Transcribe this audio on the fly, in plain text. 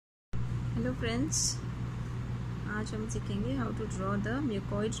Hello friends, आज हम सीखेंगे how to draw the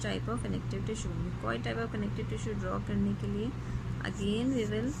mucoid type of connective tissue. Mucoid type of connective tissue draw करने के लिए again we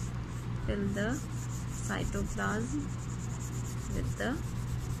will fill the cytoplasm with the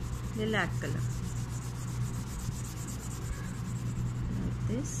lilac colour like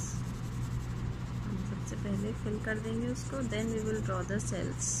this. हम सबसे पहले fill कर देंगे उसको, then we will draw the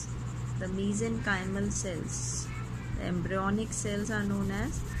sales, the mesenchymal cells. The embryonic cells are known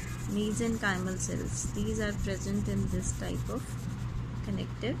as mesenchymal cells. These are present in this type of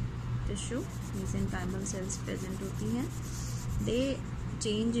connective tissue. Mesenchymal cells present होती हैं. They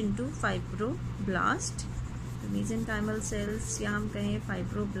change into fibroblast. तो mesenchymal cells या हम कहें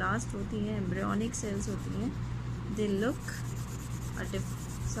fibroblast होती हैं, embryonic cells होती हैं. They look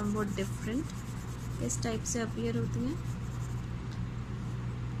somewhat different. किस टाइप से appear होती हैं?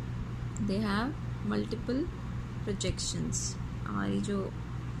 They have multiple projections. हमारी जो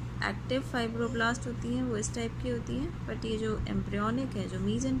एक्टिव फाइब्रोब्लास्ट होती हैं वो इस टाइप की होती हैं, बट ये जो एम्ब्रियोनिक है, जो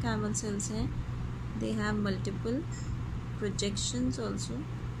mesenchymal cells हैं, they have multiple projections also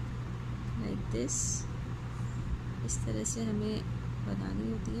like this. इस तरह से हमें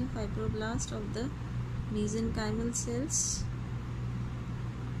बनानी होती है fibroblast of the mesenchymal cells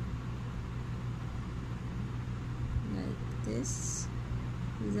like this.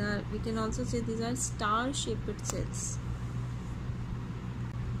 These are, we can also say these are star-shaped cells.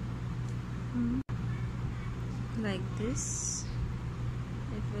 Like this,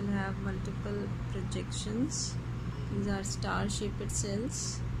 it will have multiple projections. These are star-shaped cells.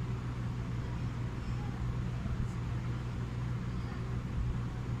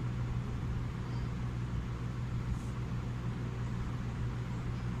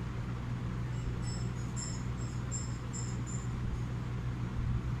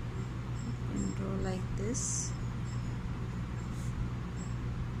 Like this.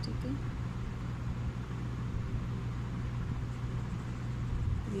 Okay.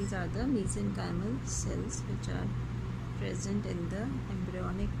 These are the mesenchymal cells which are present in the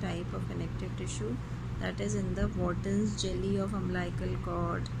embryonic type of connective tissue, that is in the Wharton's jelly of umbilical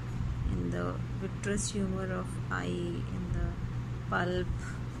cord, in the vitreous humor of eye, in the pulp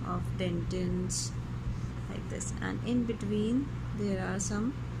of dentins, like this. And in between there are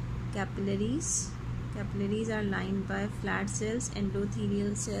some capillaries. Capillaries are lined by flat cells,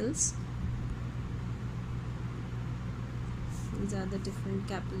 endothelial cells. These are the different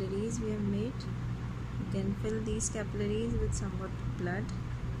capillaries we have made. You can fill these capillaries with somewhat blood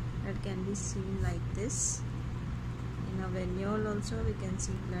that can be seen like this. In a venule also we can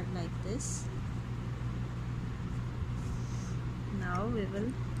see blood like this. Now we will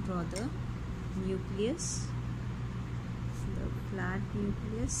draw the nucleus, the flat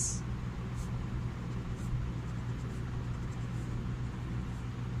nucleus.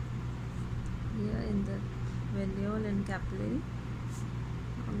 Here in the venule and capillary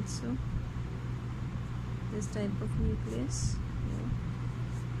also this type of nucleus here.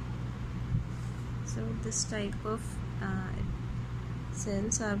 So this type of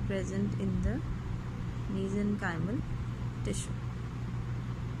cells are present in the mesenchymal tissue.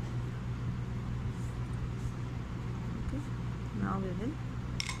 Okay, now we will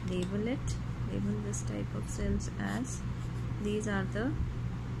label it. Label this type of cells as, these are the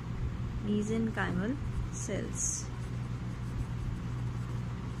mesenchymal cells,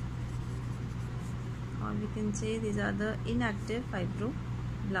 or we can say these are the inactive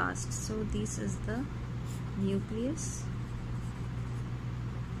fibroblasts. So this is the nucleus,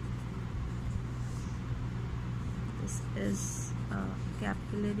 this is a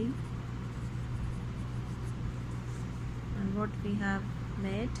capillary, and what we have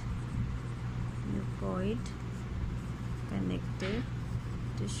made, mucoid connective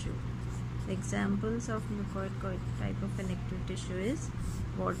tissue. Examples of mucoid type of connective tissue is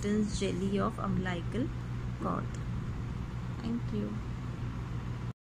Wharton's jelly of umbilical cord. Thank you.